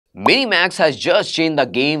MiniMax has just changed the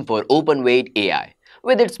game for open-weight AI.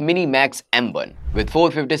 With its MiniMax M1. With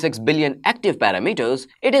 456 billion active parameters,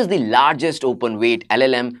 it is the largest open-weight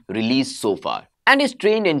LLM released so far and is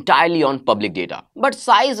trained entirely on public data. But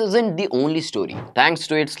size isn't the only story. Thanks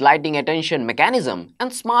to its lightning attention mechanism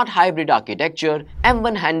and smart hybrid architecture,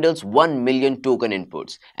 M1 handles 1 million token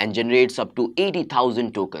inputs and generates up to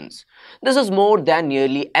 80,000 tokens. This is more than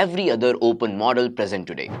nearly every other open model present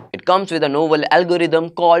today. It comes with a novel algorithm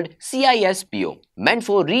called CISPO, meant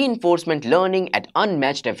for reinforcement learning at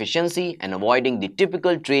unmatched efficiency and avoiding the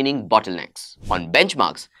typical training bottlenecks. On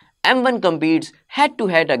benchmarks, M1 competes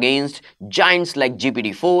head-to-head against giants like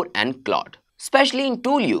GPT-4 and Claude, especially in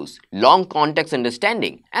tool use, long context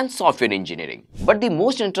understanding, and software engineering. But the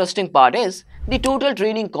most interesting part is, the total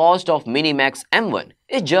training cost of MiniMax M1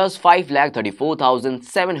 is just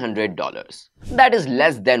 $534,700. That is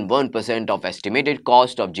less than 1% of estimated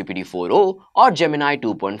cost of GPT-4o or Gemini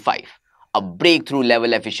 2.5. A breakthrough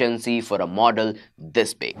level efficiency for a model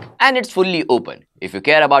this big. And it's fully open. If you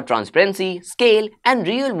care about transparency, scale, and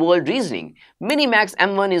real-world reasoning, MiniMax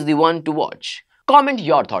M1 is the one to watch. Comment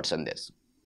your thoughts on this.